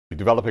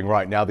Developing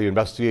right now, the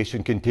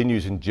investigation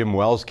continues in Jim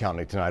Wells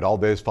County tonight. All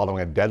this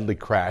following a deadly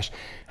crash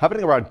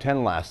happening around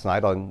 10 last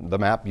night. On the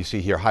map you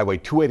see here, Highway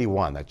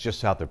 281, that's just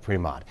south of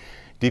Fremont.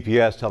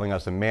 DPS telling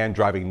us a man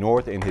driving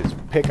north in his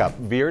pickup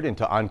veered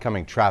into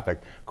oncoming traffic,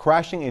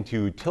 crashing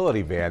into a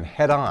utility van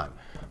head-on.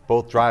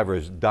 Both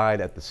drivers died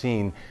at the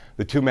scene.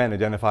 The two men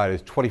identified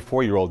as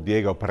 24-year-old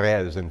Diego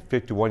Perez and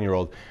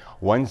 51-year-old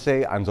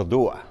Wences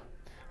Anzaldúa.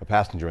 A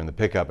passenger in the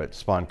pickup at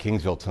Spawn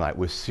Kingsville tonight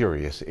with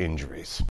serious injuries.